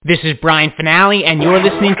This is Brian Finale, and you're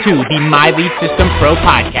listening to the My Lead System Pro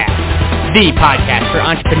podcast, the podcast for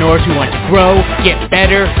entrepreneurs who want to grow, get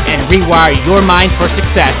better, and rewire your mind for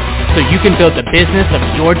success so you can build the business of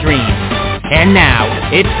your dreams. And now,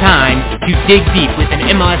 it's time to dig deep with an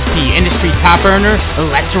MLSP industry top earner.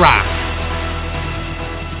 Let's rock.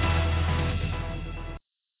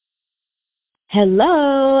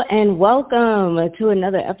 Hello and welcome to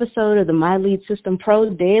another episode of the My Lead System Pro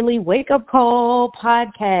Daily Wake Up Call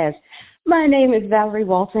podcast. My name is Valerie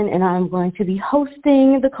Walton and I'm going to be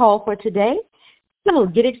hosting the call for today. So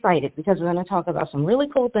get excited because we're going to talk about some really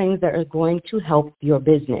cool things that are going to help your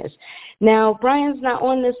business. Now, Brian's not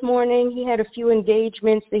on this morning. He had a few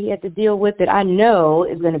engagements that he had to deal with that I know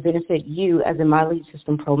is going to benefit you as a My Lead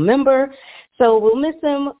System Pro member. So we'll miss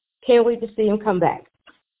him. Can't wait to see him come back.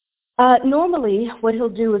 Normally, what he'll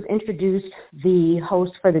do is introduce the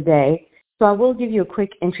host for the day. So I will give you a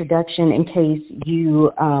quick introduction in case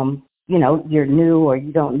you're new or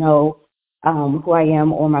you don't know who I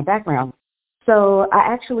am or my background. So I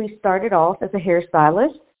actually started off as a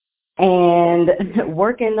hairstylist and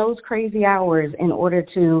working those crazy hours in order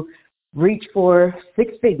to reach for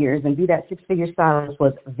six figures and be that six-figure stylist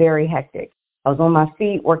was very hectic. I was on my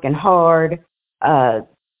feet working hard,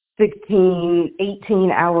 16,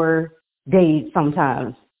 18-hour days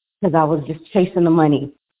sometimes because I was just chasing the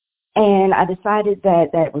money. And I decided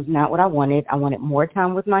that that was not what I wanted. I wanted more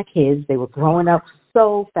time with my kids. They were growing up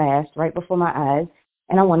so fast right before my eyes.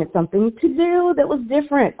 And I wanted something to do that was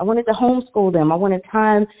different. I wanted to homeschool them. I wanted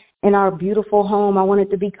time in our beautiful home. I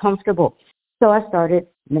wanted to be comfortable. So I started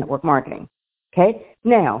network marketing. Okay.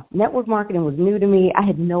 Now, network marketing was new to me. I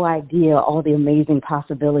had no idea all the amazing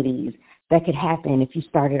possibilities that could happen if you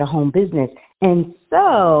started a home business. And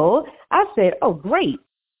so I said, oh, great.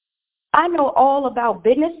 I know all about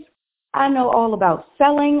business. I know all about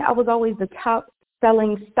selling. I was always the top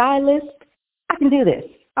selling stylist. I can do this.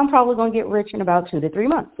 I'm probably going to get rich in about 2 to 3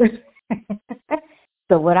 months.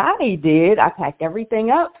 So what I did, I packed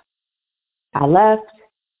everything up. I left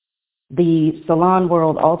the salon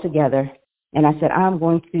world altogether. And I said, I'm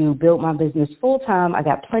going to build my business full time. I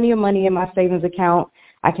got plenty of money in my savings account.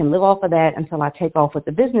 I can live off of that until I take off with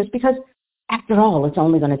the business because after all, it's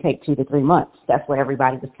only going to take 2 to 3 months. That's what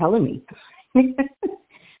everybody was telling me.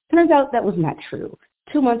 Turns out that was not true.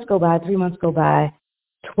 2 months go by, 3 months go by,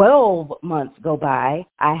 12 months go by.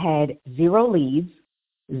 I had 0 leads,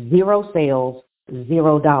 0 sales,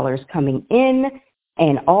 $0 coming in,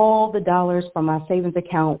 and all the dollars from my savings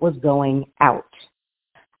account was going out.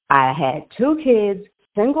 I had 2 kids,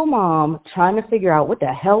 single mom, trying to figure out what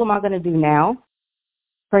the hell am I going to do now?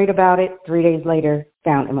 Prayed about it. 3 days later,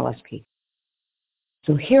 found MLSP.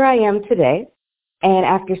 So here I am today. And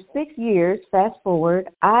after 6 years, fast forward,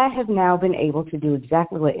 I have now been able to do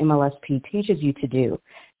exactly what MLSP teaches you to do,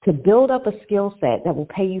 to build up a skill set that will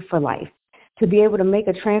pay you for life, to be able to make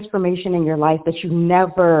a transformation in your life that you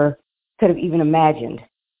never could have even imagined,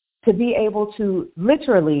 to be able to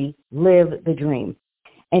literally live the dream.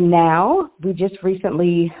 And now we just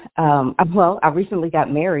recently, I recently got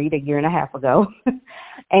married a year and a half ago,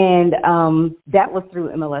 and that was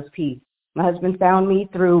through MLSP. My husband found me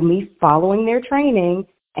through me following their training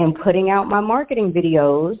and putting out my marketing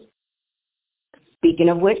videos. Speaking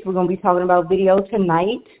of which, we're going to be talking about video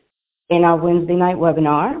tonight in our Wednesday night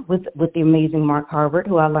webinar with the amazing Mark Harvard,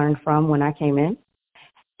 who I learned from when I came in.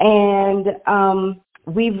 And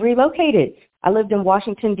we've relocated. I lived in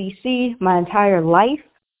Washington, D.C. my entire life.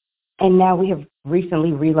 And now we have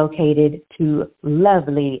recently relocated to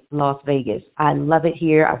lovely Las Vegas. I love it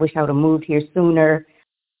here. I wish I would have moved here sooner.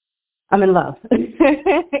 I'm in love.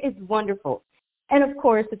 It's wonderful. And of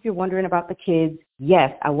course, if you're wondering about the kids,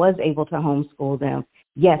 yes, I was able to homeschool them.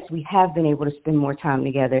 Yes, we have been able to spend more time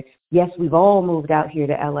together. Yes, we've all moved out here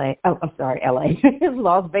to LA. Oh, I'm sorry, LA.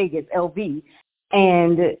 Las Vegas, LV.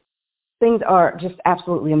 And things are just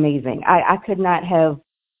absolutely amazing. I could not have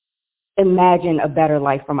imagined a better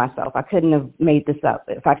life for myself. I couldn't have made this up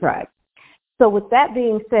if I tried. So with that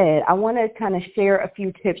being said, I want to kind of share a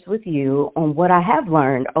few tips with you on what I have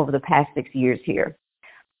learned over the past 6 years here.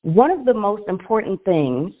 One of the most important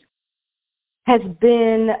things has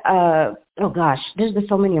been, there's been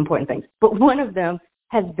so many important things, but one of them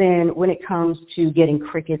has been when it comes to getting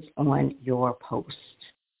crickets on your post.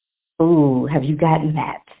 Ooh, have you gotten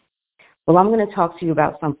that? Well, I'm going to talk to you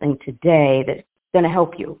about something today that's going to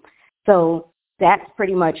help you. So that's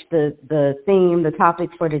pretty much the theme, the topic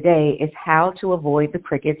for today is how to avoid the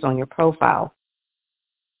crickets on your profile.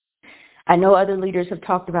 I know other leaders have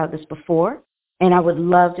talked about this before, and I would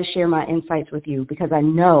love to share my insights with you because I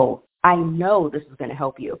know this is going to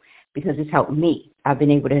help you because it's helped me. I've been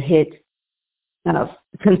able to hit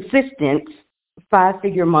consistent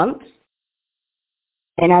 5-figure months,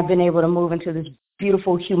 and I've been able to move into this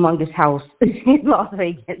beautiful, humongous house in Las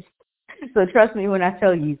Vegas. So trust me when I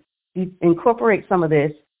tell you, you incorporate some of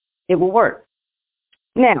this, it will work.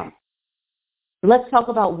 Now, let's talk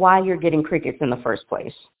about why you're getting crickets in the first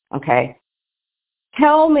place, okay?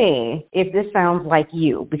 Tell me if this sounds like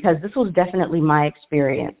you, because this was definitely my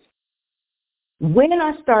experience. When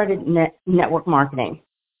I started network marketing,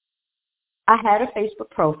 I had a Facebook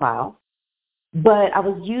profile, but I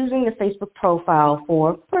was using the Facebook profile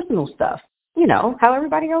for personal stuff, how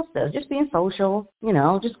everybody else does, just being social,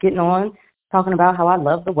 just getting on, talking about how I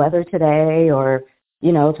love the weather today, or,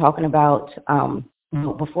 talking about,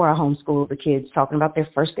 before I homeschooled the kids, talking about their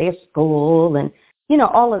first day of school and,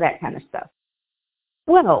 all of that kind of stuff.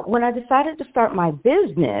 Well, when I decided to start my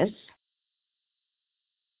business,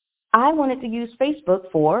 I wanted to use Facebook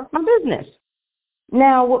for my business.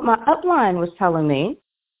 Now, what my upline was telling me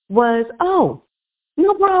was, oh,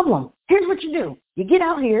 no problem. Here's what you do. You get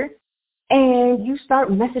out here and you start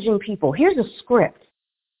messaging people. Here's a script.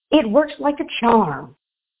 It works like a charm,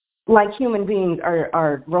 like human beings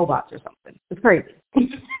are robots or something. It's crazy.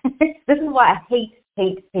 This is why I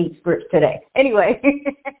hate scripts today. Anyway,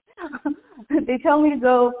 they tell me to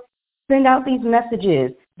go send out these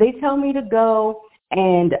messages. They tell me to go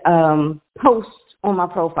and post on my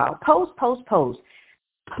profile. Post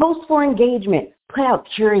for engagement. Put out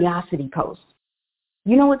curiosity posts.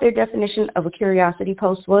 You know what their definition of a curiosity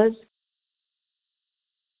post was?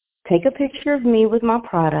 Take a picture of me with my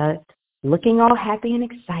product, looking all happy and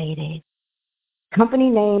excited, company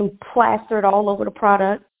name plastered all over the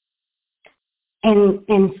product, and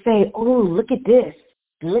say, oh, look at this.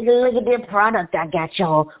 Look at their product I got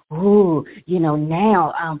y'all. Ooh,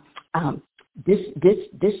 now this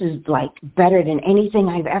is like better than anything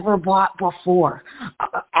I've ever bought before.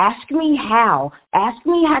 Ask me how. Ask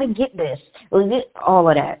me how to get this. All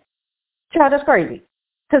of that. Child, that's crazy.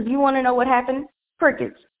 Because you want to know what happened?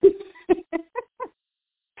 Crickets.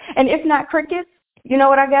 And if not crickets, you know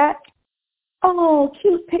what I got? Oh,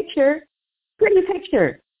 cute picture. Pretty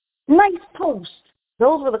picture. Nice post.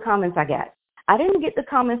 Those were the comments I got. I didn't get the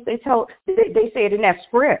comments they said in that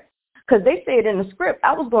script. Because they said in the script,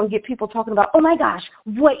 I was going to get people talking about, oh my gosh,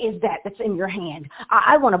 what is that that's in your hand?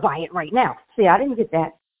 I want to buy it right now. See, I didn't get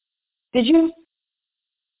that. Did you?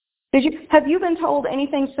 Have you been told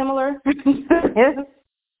anything similar?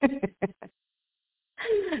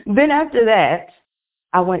 Then after that,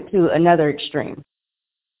 I went to another extreme.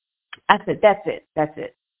 I said, that's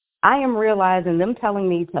it. I am realizing them telling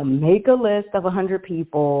me to make a list of 100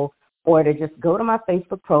 people or to just go to my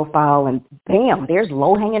Facebook profile and bam, there's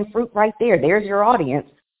low-hanging fruit right there. There's your audience,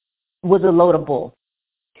 was a load of bull.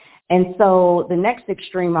 And so the next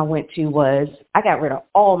extreme I went to was I got rid of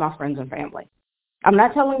all my friends and family. I'm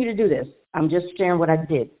not telling you to do this. I'm just sharing what I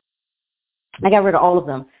did. I got rid of all of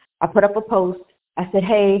them. I put up a post. I said,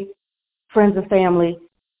 hey, friends and family,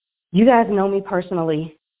 you guys know me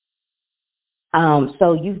personally.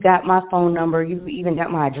 So you've got my phone number. You've even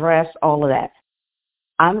got my address, all of that.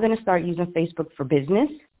 I'm going to start using Facebook for business.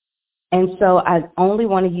 And so I only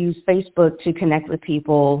want to use Facebook to connect with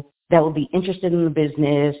people that will be interested in the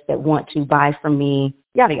business, that want to buy from me,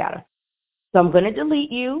 yada, yada. So I'm going to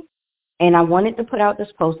delete you. And I wanted to put out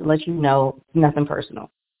this post to let you know nothing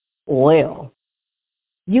personal. Well,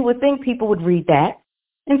 you would think people would read that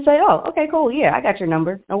and say, oh, okay, cool. Yeah, I got your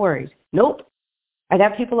number. No worries. Nope. I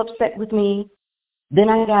got people upset with me. Then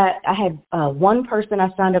I had one person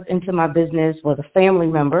I signed up into my business was a family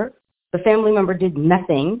member. The family member did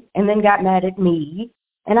nothing and then got mad at me.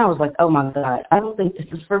 And I was like, oh, my God, I don't think this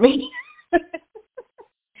is for me.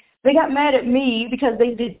 They got mad at me because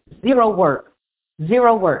they did zero work,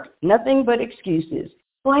 nothing but excuses.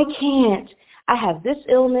 Well, I can't. I have this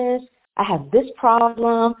illness. I have this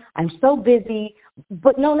problem. I'm so busy.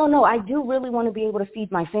 But no, I do really want to be able to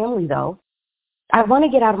feed my family, though. I want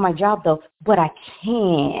to get out of my job, though, but I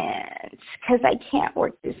can't because I can't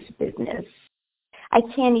work this business. I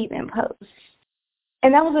can't even post.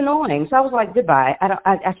 And that was annoying. So I was like, goodbye.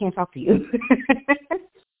 I can't talk to you.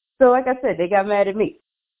 So like I said, they got mad at me.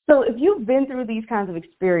 So if you've been through these kinds of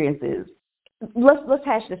experiences, let's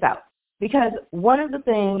hash this out. Because one of the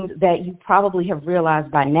things that you probably have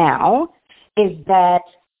realized by now is that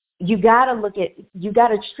you got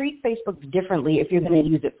to treat Facebook differently if you're going to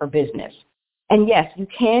use it for business. And yes, you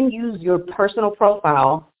can use your personal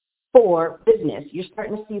profile for business. You're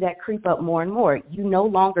starting to see that creep up more and more. You no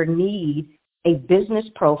longer need a business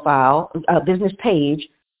profile, a business page,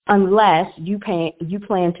 unless you plan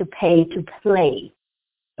to pay to play.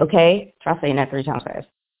 Okay? Try saying that 3 times fast.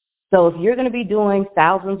 So if you're going to be doing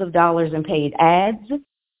thousands of dollars in paid ads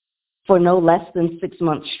for no less than 6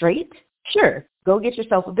 months straight, sure, go get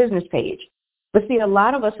yourself a business page. But see, a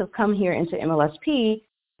lot of us have come here into MLSP.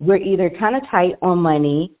 We're either kind of tight on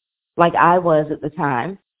money, like I was at the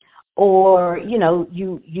time, or,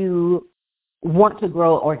 you want to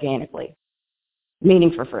grow organically,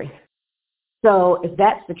 meaning for free. So if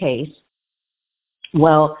that's the case,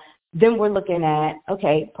 well, then we're looking at,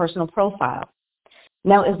 okay, personal profile.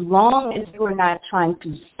 Now, as long as you are not trying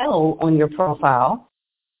to sell on your profile,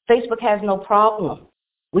 Facebook has no problem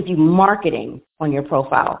with you marketing on your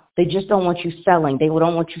profile. They just don't want you selling. They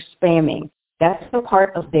don't want you spamming. That's a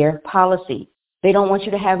part of their policy. They don't want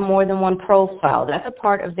you to have more than one profile. That's a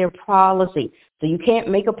part of their policy. So you can't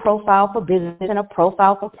make a profile for business and a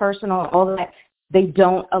profile for personal, all that. They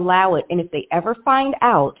don't allow it. And if they ever find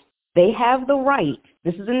out, they have the right,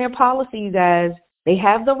 this is in their policy, you guys, they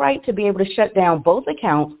have the right to be able to shut down both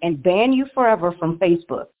accounts and ban you forever from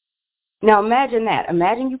Facebook. Now imagine that.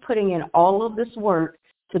 Imagine you putting in all of this work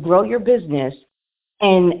to grow your business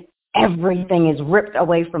and everything is ripped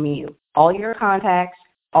away from you. All your contacts,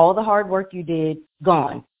 all the hard work you did,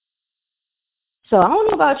 gone. So I don't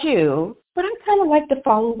know about you, but I kind of like to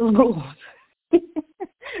follow the rules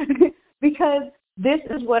because this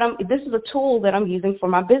is a tool that I'm using for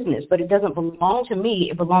my business, but it doesn't belong to me.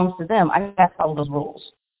 It belongs to them. I have to follow those rules.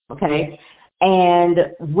 Okay.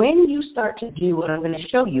 And when you start to do what I'm going to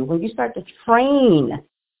show you, when you start to train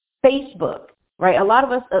Facebook, right? A lot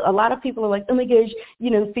of people are like, oh my gosh,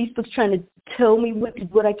 Facebook's trying to tell me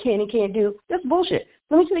what I can and can't do. That's bullshit.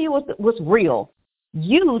 Let me tell you what's real.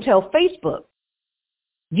 You tell Facebook.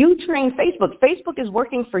 You train Facebook. Facebook is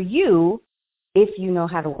working for you if you know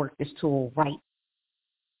how to work this tool right.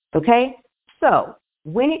 Okay? So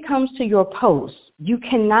when it comes to your posts, you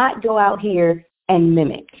cannot go out here and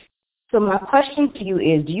mimic. So my question to you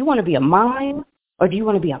is, do you want to be a mime or do you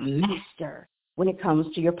want to be a master when it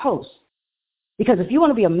comes to your posts? Because if you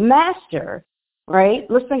want to be a master, right,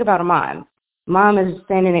 let's think about a mime. Mime is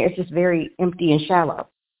standing there, it's just very empty and shallow.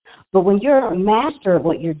 But when you're a master of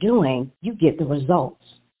what you're doing, you get the results.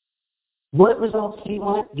 What results do you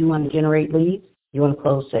want? You want to generate leads. You want to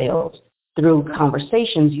close sales. Through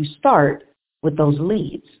conversations, you start with those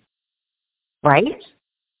leads, right?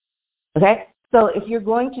 Okay? So if you're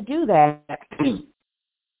going to do that,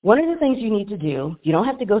 one of the things you need to do, you don't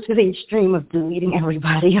have to go to the extreme of deleting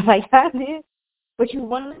everybody like I did, but you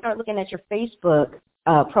want to start looking at your Facebook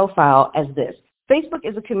profile as this. Facebook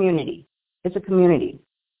is a community. It's a community.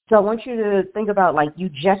 So I want you to think about like you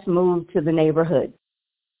just moved to the neighborhood.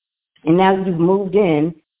 And now you've moved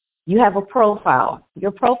in, you have a profile.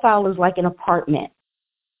 Your profile is like an apartment.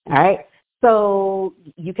 All right? So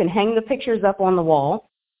you can hang the pictures up on the wall.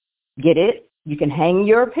 Get it? You can hang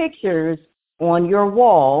your pictures on your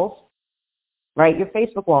walls, right? Your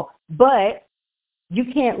Facebook wall. But you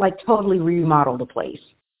can't like totally remodel the place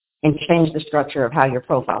and change the structure of how your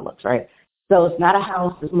profile looks, right? So it's not a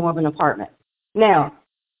house, it's more of an apartment. Now,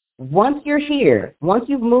 once you're here, once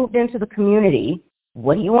you've moved into the community,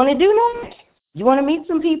 what do you want to do next? You want to meet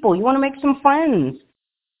some people. You want to make some friends.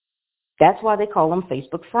 That's why they call them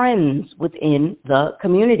Facebook friends within the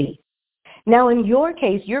community. Now, in your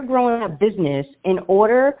case, you're growing a business in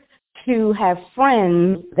order to have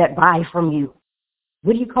friends that buy from you.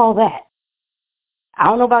 What do you call that? I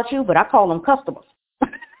don't know about you, but I call them customers.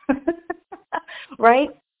 Right?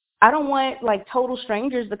 I don't want like total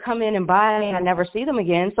strangers to come in and buy and I never see them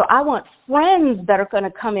again. So I want friends that are going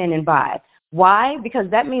to come in and buy. Why? Because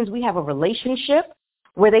that means we have a relationship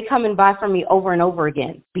where they come and buy from me over and over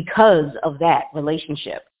again because of that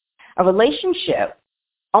relationship. A relationship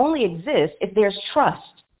only exists if there's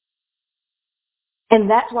trust. And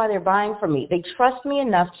that's why they're buying from me. They trust me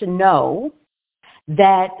enough to know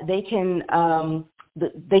that they can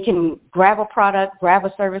grab a product, grab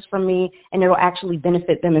a service from me, and it'll actually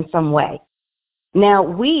benefit them in some way. Now,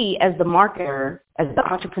 we as the marketer, as the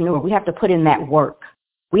entrepreneur, we have to put in that work.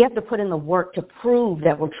 We have to put in the work to prove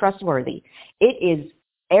that we're trustworthy. It is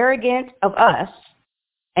arrogant of us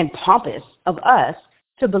and pompous of us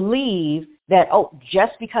to believe that,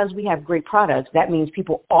 just because we have great products, that means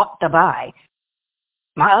people ought to buy.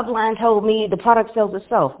 My upline told me the product sells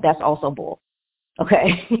itself. That's also bull.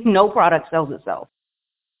 Okay? No product sells itself.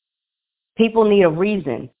 People need a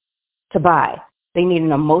reason to buy. They need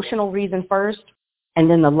an emotional reason first, and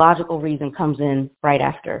then the logical reason comes in right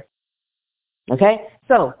after. Okay?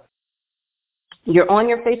 So you're on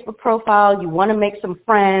your Facebook profile. You want to make some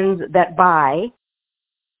friends that buy.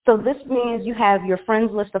 So this means you have your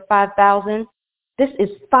friends list of 5,000. This is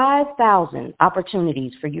 5,000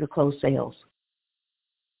 opportunities for you to close sales.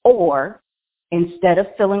 Or instead of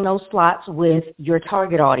filling those slots with your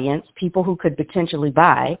target audience, people who could potentially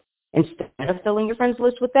buy, instead of filling your friends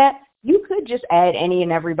list with that, you could just add any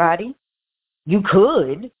and everybody. You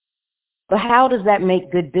could, but how does that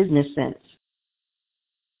make good business sense?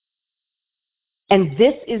 And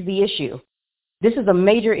this is the issue. This is a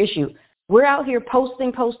major issue. We're out here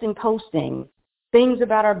posting things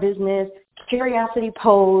about our business, curiosity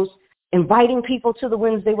posts, inviting people to the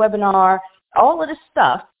Wednesday webinar, all of this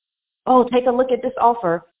stuff. Oh, take a look at this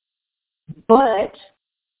offer. But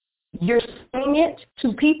you're saying it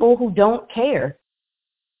to people who don't care.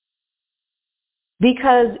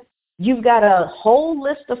 Because you've got a whole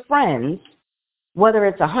list of friends, whether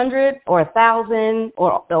it's 100 or 1,000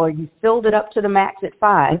 or you filled it up to the max at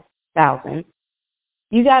 5,000.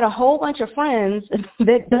 You got a whole bunch of friends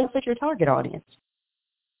that don't fit your target audience.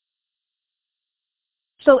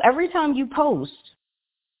 So every time you post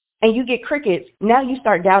and you get crickets, now you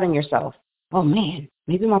start doubting yourself. Oh, man,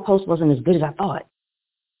 maybe my post wasn't as good as I thought.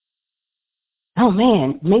 Oh,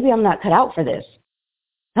 man, maybe I'm not cut out for this.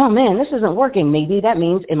 Oh, man, this isn't working. Maybe that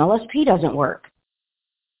means MLSP doesn't work.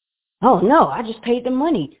 Oh, no, I just paid them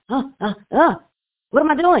money. What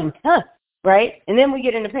am I doing? Right? And then we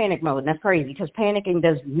get into panic mode, and that's crazy because panicking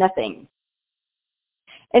does nothing.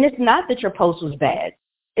 And it's not that your post was bad.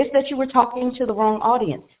 It's that you were talking to the wrong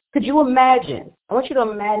audience. Could you imagine? I want you to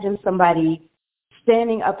imagine somebody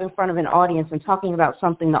standing up in front of an audience and talking about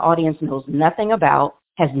something the audience knows nothing about,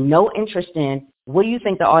 has no interest in. What do you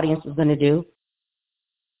think the audience is going to do?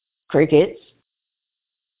 Crickets.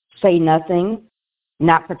 Say nothing.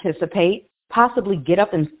 Not participate. Possibly get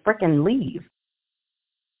up and frickin' leave.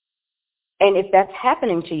 And if that's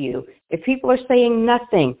happening to you, if people are saying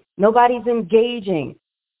nothing, nobody's engaging,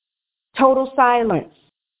 total silence,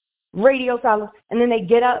 radio silence, and then they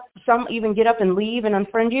get up, some even get up and leave and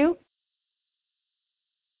unfriend you,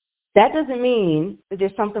 that doesn't mean that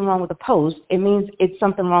there's something wrong with the post. It means it's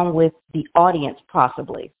something wrong with the audience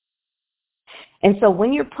possibly. And so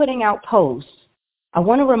when you're putting out posts, I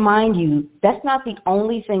want to remind you that's not the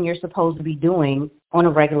only thing you're supposed to be doing on a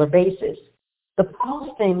regular basis. The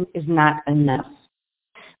posting is not enough.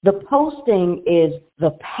 The posting is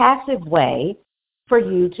the passive way for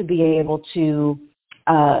you to be able to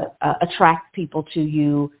attract people to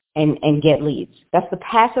you and get leads. That's the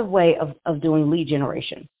passive way of doing lead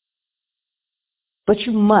generation. But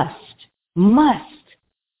you must,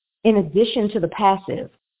 in addition to the passive,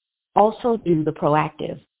 also do the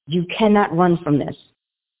proactive. You cannot run from this,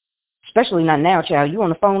 especially not now, child. You on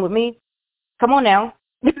the phone with me? Come on now.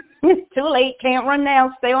 Too late. Can't run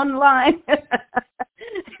now. Stay on the line.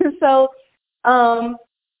 So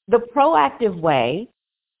the proactive way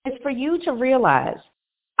is for you to realize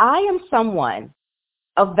I am someone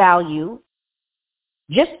of value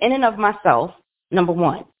just in and of myself, number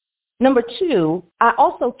one. Number two, I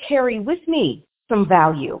also carry with me some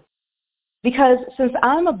value because since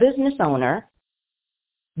I'm a business owner,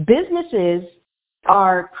 businesses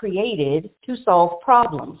are created to solve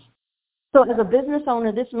problems. So as a business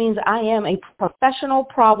owner, this means I am a professional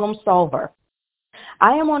problem solver.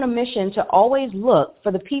 I am on a mission to always look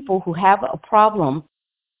for the people who have a problem,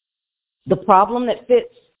 the problem that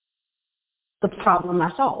fits the problem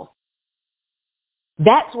I solve.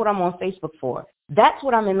 That's what I'm on Facebook for. That's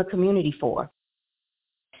what I'm in the community for.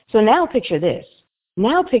 So now picture this.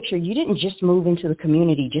 Now picture you didn't just move into the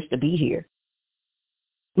community just to be here.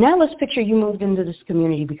 Now let's picture you moved into this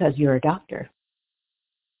community because you're a doctor.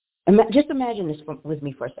 Just imagine this with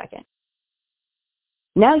me for a second.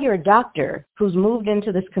 Now you're a doctor who's moved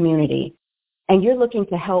into this community and you're looking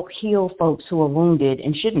to help heal folks who are wounded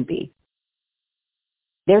and shouldn't be.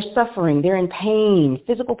 They're suffering, they're in pain,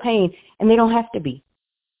 physical pain, and they don't have to be.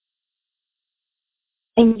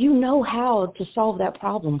 And you know how to solve that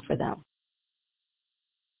problem for them.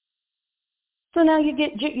 So now you're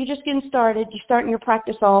just getting started. You're starting your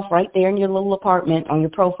practice off right there in your little apartment on your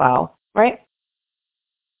profile, right?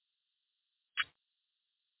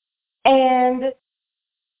 And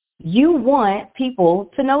you want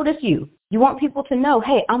people to notice you. You want people to know,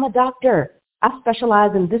 hey, I'm a doctor. I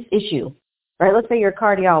specialize in this issue, right? Let's say you're a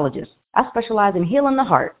cardiologist. I specialize in healing the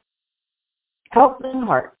heart, helping the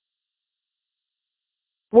heart.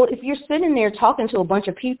 Well, if you're sitting there talking to a bunch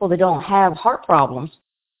of people that don't have heart problems,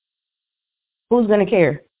 who's going to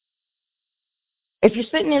care? If you're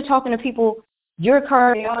sitting there talking to people, you're a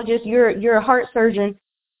cardiologist, you're a heart surgeon,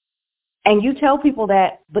 and you tell people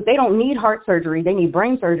that, but they don't need heart surgery, they need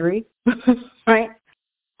brain surgery, right?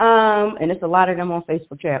 And it's a lot of them on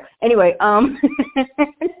Facebook chat. Anyway,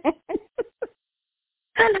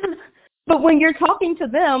 but when you're talking to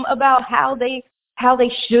them about how they how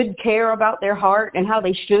they should care about their heart and how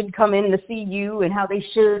they should come in to see you and how they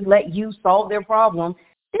should let you solve their problem,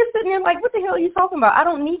 they're sitting there like, what the hell are you talking about? I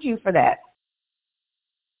don't need you for that.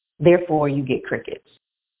 Therefore, you get crickets.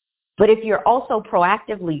 But if you're also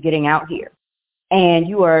proactively getting out here and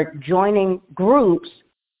you are joining groups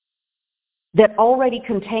that already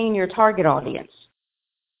contain your target audience,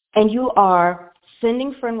 and you are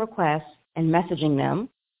sending friend requests and messaging them,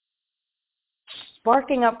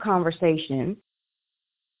 sparking up conversation,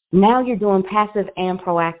 now you're doing passive and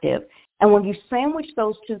proactive. And when you sandwich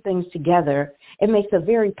those two things together, it makes a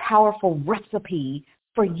very powerful recipe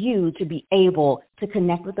for you to be able to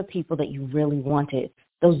connect with the people that you really wanted,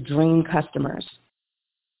 those dream customers.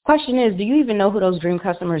 Question is, do you even know who those dream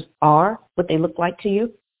customers are, what they look like to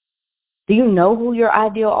you? Do you know who your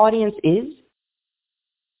ideal audience is?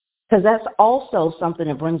 Because that's also something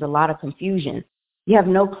that brings a lot of confusion. You have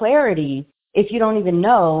no clarity if you don't even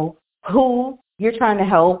know who you're trying to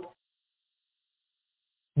help,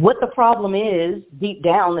 what the problem is deep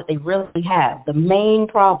down that they really have, the main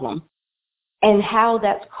problem, and how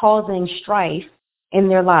that's causing strife in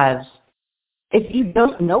their lives. If you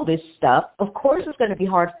don't know this stuff, of course it's going to be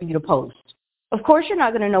hard for you to post. Of course you're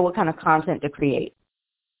not going to know what kind of content to create.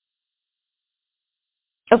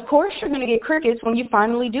 Of course you're going to get crickets when you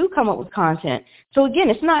finally do come up with content. So again,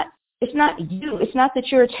 it's not you. It's not that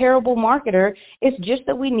you're a terrible marketer. It's just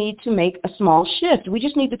that we need to make a small shift. We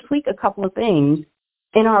just need to tweak a couple of things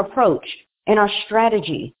in our approach, in our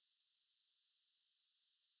strategy.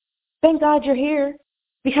 Thank God you're here,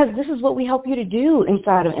 because this is what we help you to do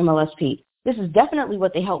inside of MLSP. This is definitely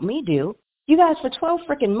what they helped me do. You guys, for 12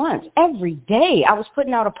 freaking months, every day I was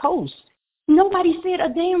putting out a post. Nobody said a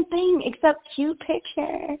damn thing except cute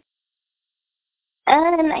picture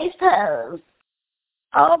and a nice post.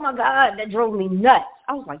 Oh, my God, that drove me nuts.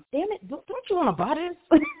 I was like, damn it, don't you want to buy this?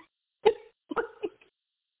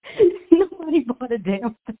 Nobody bought a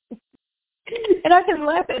damn thing. And I can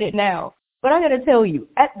laugh at it now. But I got to tell you,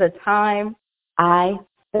 at the time, I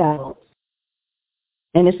felt,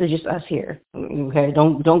 and this is just us here, okay?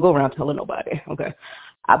 Don't go around telling nobody, okay?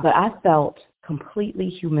 But I felt completely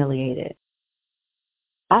humiliated.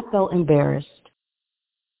 I felt embarrassed.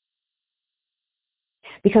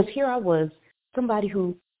 Because here I was, somebody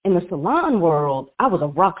who, in the salon world, I was a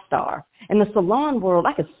rock star. In the salon world,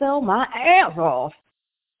 I could sell my ass off.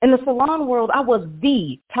 In the salon world, I was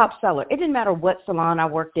the top seller. It didn't matter what salon I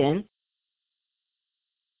worked in.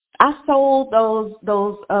 I sold those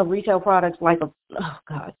retail products like oh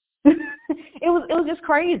God. it was just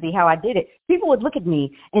crazy how I did it. People would look at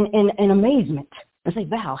me in amazement and say,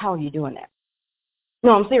 Val, how are you doing that?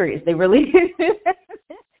 No, I'm serious. They really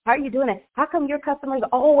how are you doing that? How come your customers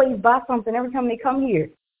always buy something every time they come here?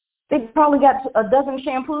 They probably got a dozen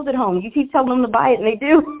shampoos at home. You keep telling them to buy it and they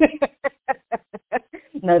do.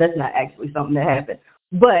 No, that's not actually something that happened.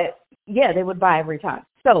 But yeah, they would buy every time.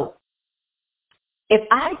 So if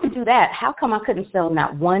I could do that, how come I couldn't sell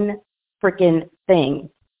not one freaking thing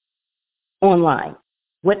online?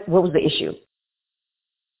 What was the issue?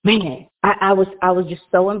 Man, I was just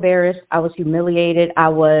so embarrassed. I was humiliated. I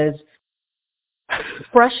was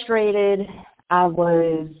frustrated. I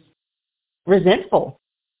was resentful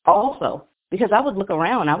also, because I would look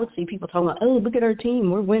around. I would see people talking about, oh, look at our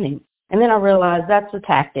team, we're winning. And then I realized that's a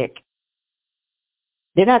tactic.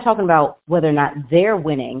 They're not talking about whether or not they're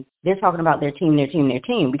winning. They're talking about their team,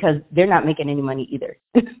 because they're not making any money either.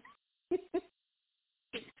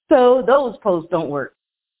 So those posts don't work.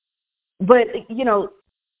 But, you know,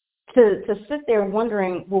 to sit there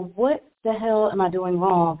wondering, well, what the hell am I doing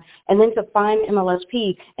wrong? And then to find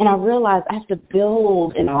MLSP, and I realized I have to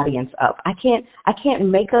build an audience up. I can't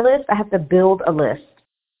make a list. I have to build a list.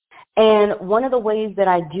 And one of the ways that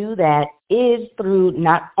I do that is through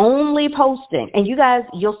not only posting, and you guys,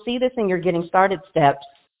 you'll see this in your getting started steps.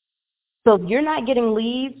 So if you're not getting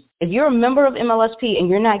leads, if you're a member of MLSP and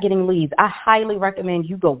you're not getting leads, I highly recommend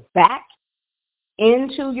you go back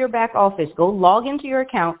into your back office, go log into your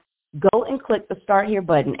account, go and click the Start Here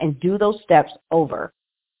button and do those steps over.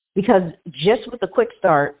 Because just with the quick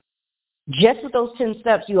start, just with those 10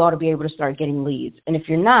 steps, you ought to be able to start getting leads. And if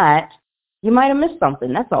you're not, you might have missed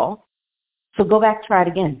something, that's all. So go back, try it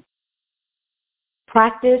again.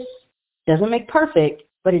 Practice doesn't make perfect,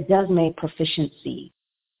 but it does make proficiency.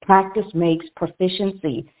 Practice makes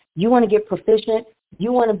proficiency. You want to get proficient,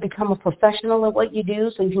 you want to become a professional at what you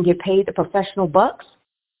do so you can get paid the professional bucks?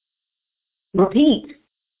 Repeat.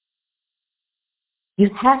 You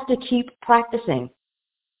have to keep practicing.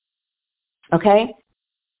 Okay?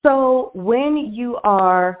 So when you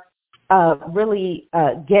are really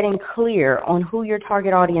getting clear on who your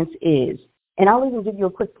target audience is And I'll even give you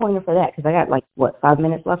a quick pointer for that because I got 5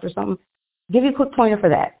 minutes left or something. Give you a quick pointer for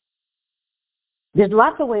that. There's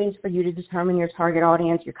lots of ways for you to determine your target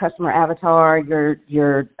audience, your customer avatar,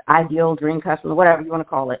 your ideal dream customer, whatever you want to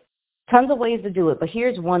call it. Tons of ways to do it, but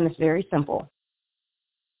here's one that's very simple.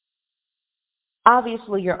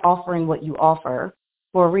 Obviously, you're offering what you offer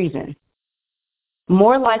for a reason.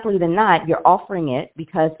 More likely than not, you're offering it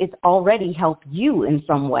because it's already helped you in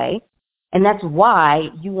some way, and that's why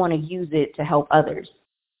you want to use it to help others.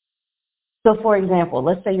 So, for example,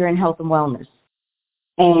 let's say you're in health and wellness,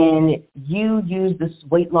 and you use this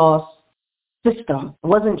weight loss system. It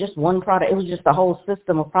wasn't just one product. It was just a whole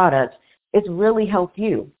system of products. It's really helped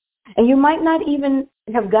you. And you might not even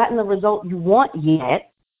have gotten the result you want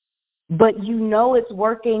yet, but you know it's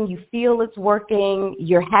working. You feel it's working.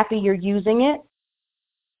 You're happy you're using it.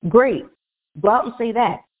 Great. Go out and say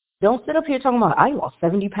that. Don't sit up here talking about, I lost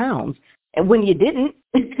 70 pounds. And when you didn't,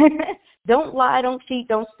 don't lie, don't cheat,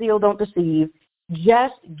 don't steal, don't deceive.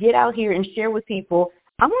 Just get out here and share with people,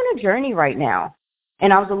 I'm on a journey right now.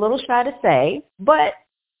 And I was a little shy to say, but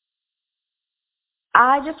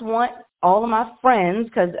I just want all of my friends,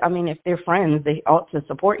 because, if they're friends, they ought to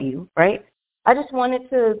support you, right? I just wanted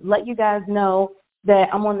to let you guys know that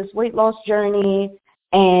I'm on this weight loss journey,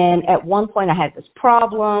 and at one point I had this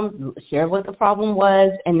problem, share what the problem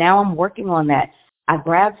was, and now I'm working on that. I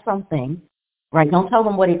grabbed something, right? Don't tell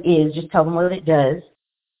them what it is, just tell them what it does,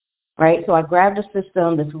 right? So I grabbed a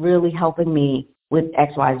system that's really helping me with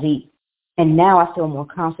XYZ, and now I feel more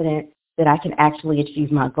confident that I can actually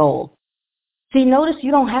achieve my goal. See, notice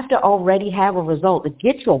you don't have to already have a result. To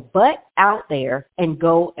get your butt out there and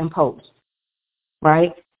go and post,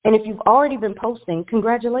 right? And if you've already been posting,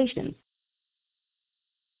 congratulations.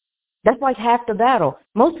 That's like half the battle.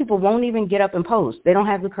 Most people won't even get up and post. They don't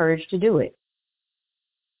have the courage to do it.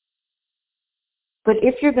 But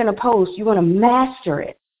if you're going to post, you want to master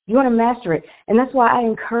it. You want to master it. And that's why I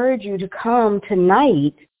encourage you to come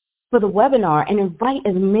tonight for the webinar and invite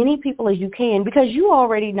as many people as you can, because you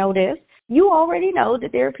already know this. You already know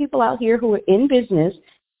that there are people out here who are in business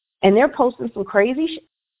and they're posting some crazy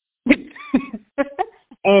shit.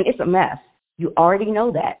 And it's a mess. You already know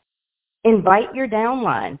that. Invite your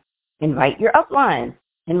downline. Invite your upline.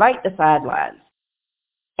 Invite the sidelines.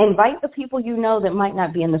 Invite the people you know that might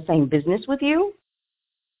not be in the same business with you.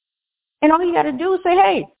 And all you got to do is say,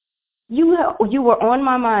 hey, you were on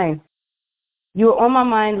my mind. You were on my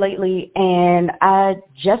mind lately, and I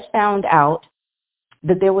just found out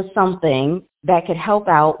that there was something that could help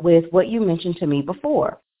out with what you mentioned to me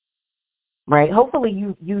before, right? Hopefully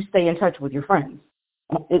you stay in touch with your friends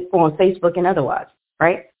on Facebook and otherwise,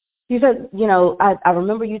 right? You said, I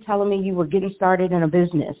remember you telling me you were getting started in a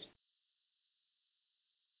business.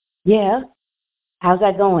 Yeah. How's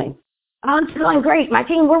that going? Oh, it's going great. My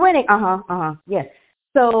team, we're winning. Yes.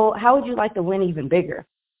 So how would you like to win even bigger?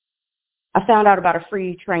 I found out about a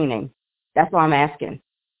free training. That's why I'm asking.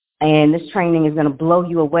 And this training is going to blow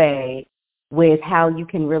you away with how you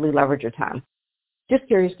can really leverage your time. Just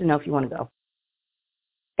curious to know if you want to go.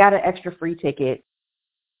 Got an extra free ticket.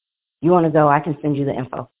 You want to go, I can send you the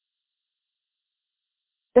info.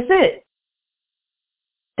 That's it.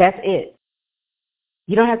 That's it.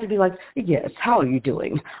 You don't have to be like, yes, how are you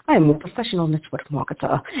doing? I am a professional network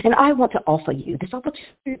marketer, and I want to offer you this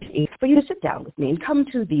opportunity for you to sit down with me and come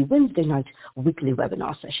to the Wednesday night weekly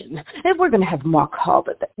webinar session. And we're going to have Mark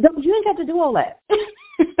Harvard. No, you ain't got to do all that.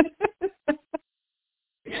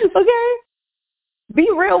 Okay? Be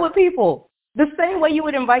real with people. The same way you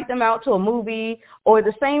would invite them out to a movie, or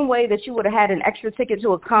the same way that you would have had an extra ticket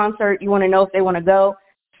to a concert, you want to know if they want to go,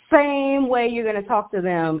 same way you're going to talk to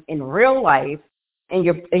them in real life in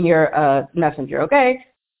your messenger, okay?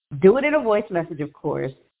 Do it in a voice message, of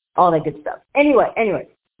course, all that good stuff. Anyway.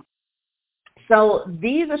 So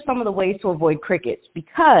these are some of the ways to avoid crickets,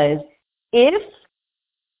 because if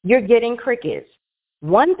you're getting crickets,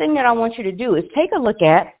 one thing that I want you to do is take a look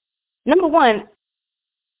at, number one,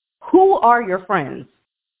 who are your friends?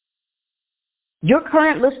 Your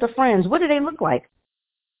current list of friends, what do they look like?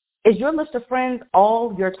 Is your list of friends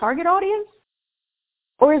all your target audience?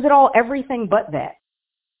 Or is it all everything but that?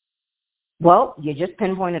 Well, you just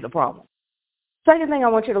pinpointed the problem. Second thing I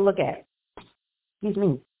want you to look at,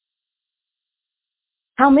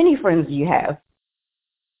 how many friends do you have?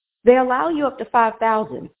 They allow you up to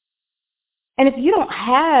 5,000. And if you don't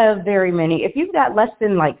have very many, if you've got less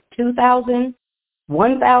than 2,000,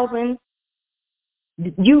 1,000,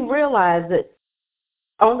 you realize that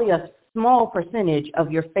only a small percentage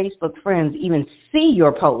of your Facebook friends even see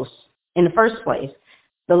your posts in the first place.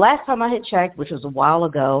 The last time I had checked, which was a while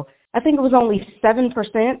ago, I think it was only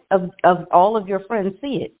 7% of all of your friends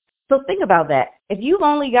see it. So think about that. If you've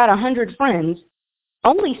only got 100 friends,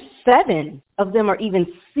 only 7 of them are even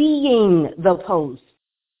seeing the post.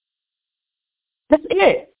 That's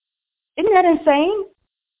it. Isn't that insane?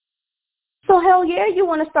 So hell yeah, you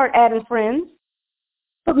want to start adding friends,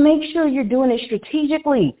 but make sure you're doing it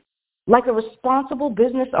strategically, like a responsible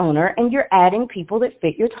business owner, and you're adding people that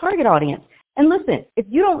fit your target audience. And listen, if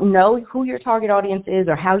you don't know who your target audience is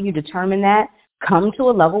or how you determine that, come to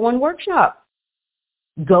a level 1 workshop.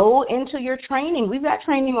 Go into your training. We've got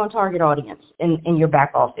training on target audience in your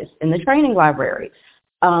back office, in the training library.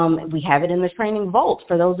 We have it in the training vault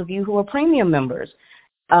for those of you who are premium members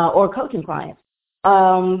or coaching clients.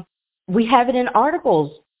 We have it in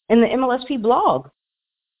articles in the MLSP blog.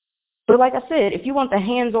 But like I said, if you want the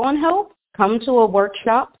hands-on help, come to a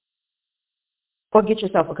workshop or get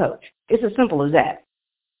yourself a coach. It's as simple as that.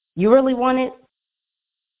 You really want it?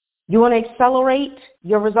 You want to accelerate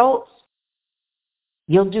your results?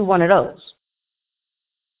 You'll do one of those.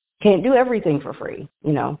 Can't do everything for free,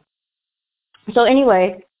 you know. So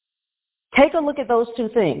anyway, take a look at those 2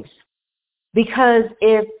 things. Because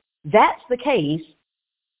if that's the case,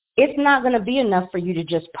 it's not going to be enough for you to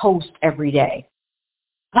just post every day.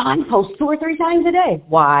 I post 2 or 3 times a day.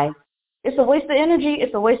 Why? It's a waste of energy.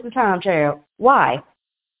 It's a waste of time, child. Why?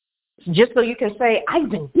 Just so you can say, I've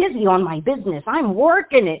been busy on my business. I'm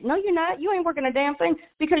working it. No, you're not. You ain't working a damn thing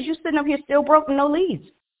because you're sitting up here still broke and no leads.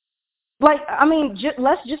 Like, I mean,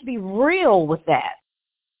 let's just be real with that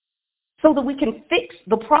so that we can fix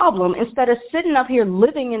the problem instead of sitting up here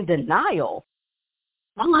living in denial.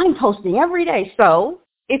 Well, I'm posting every day. So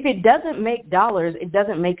if it doesn't make dollars, it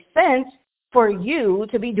doesn't make sense for you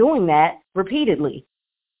to be doing that repeatedly,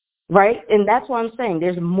 right? And that's what I'm saying.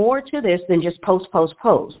 There's more to this than just post.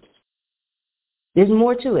 There's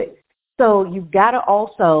more to it. So you've got to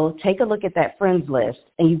also take a look at that friends list,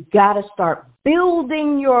 and you've got to start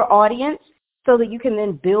building your audience so that you can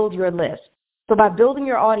then build your list. So by building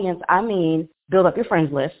your audience, I mean build up your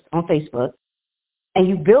friends list on Facebook, and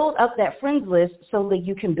you build up that friends list so that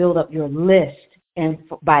you can build up your list. And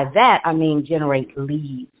by that, I mean generate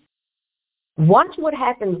leads. Watch what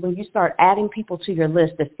happens when you start adding people to your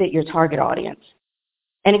list that fit your target audience.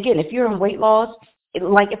 And again, if you're in weight loss,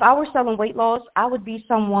 like if I were selling weight loss, I would be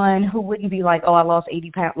someone who wouldn't be like, oh, I lost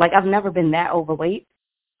 80 pounds. Like I've never been that overweight,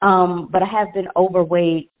 but I have been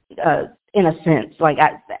overweight in a sense. Like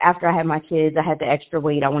after I had my kids, I had the extra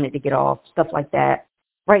weight I wanted to get off, stuff like that.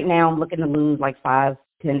 Right now I'm looking to lose like 5-10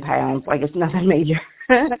 pounds. Like it's nothing major.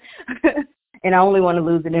 And I only want to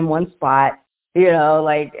lose it in one spot. You know,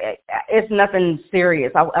 like it's nothing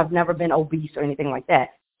serious. I've never been obese or anything like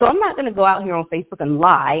that. So I'm not going to go out here on Facebook and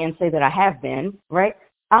lie and say that I have been, right?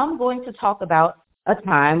 I'm going to talk about a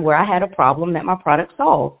time where I had a problem that my product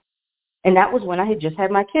solved. And that was when I had just had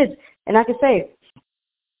my kids. And I could say,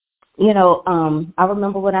 you know, I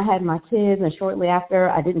remember when I had my kids and shortly after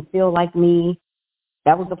I didn't feel like me.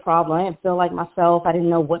 That was the problem. I didn't feel like myself. I didn't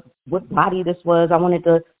know what body this was. I wanted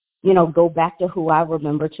to, you know, go back to who I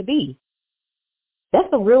remember to be. That's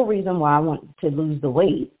the real reason why I want to lose the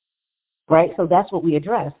weight. Right? So that's what we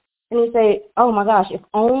address. And you say, oh my gosh, if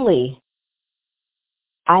only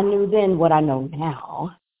I knew then what I know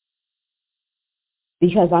now.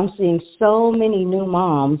 Because I'm seeing so many new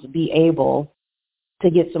moms be able to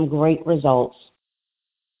get some great results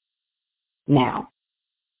now.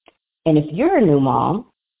 And if you're a new mom,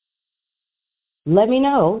 let me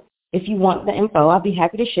know if you want the info. I'll be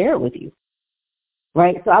happy to share it with you.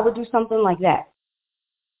 Right? So I would do something like that.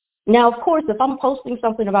 Now, of course, if I'm posting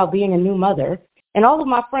something about being a new mother and all of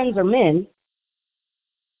my friends are men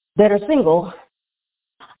that are single,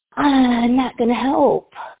 I'm not going to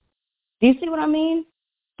help. Do you see what I mean?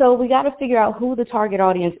 So we got to figure out who the target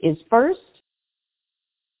audience is first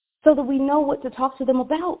so that we know what to talk to them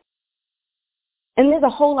about. And there's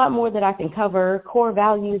a whole lot more that I can cover, core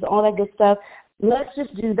values, all that good stuff. Let's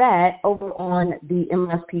just do that over on the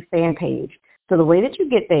MLSP fan page. So the way that you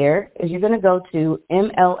get there is you're going to go to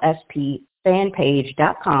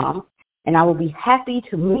mlspfanpage.com, and I will be happy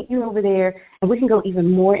to meet you over there, and we can go even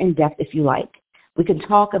more in depth if you like. We can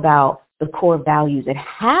talk about the core values and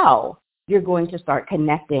how you're going to start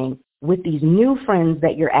connecting with these new friends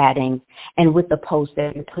that you're adding and with the posts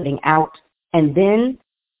that you're putting out. And then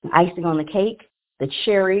the icing on the cake, the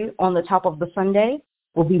cherry on the top of the sundae,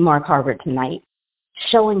 will be Mark Harvard tonight,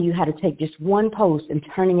 showing you how to take just one post and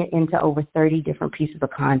turning it into over 30 different pieces of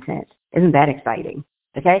content. Isn't that exciting?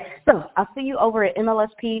 Okay, so I'll see you over at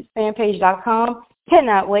mlspfanpage.com.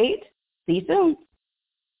 Cannot wait. See you soon.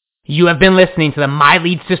 You have been listening to the My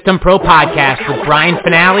Lead System Pro podcast with Brian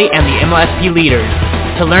Finale and the MLSP leaders.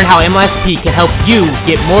 To learn how MLSP can help you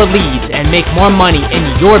get more leads and make more money in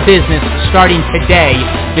your business starting today,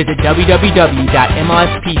 visit www.mlsp.com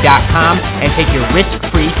and take your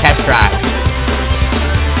risk-free test drive.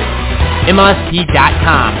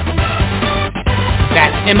 MLSP.com.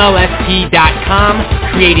 That's MLSP.com,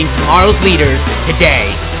 creating tomorrow's leaders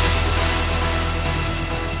today.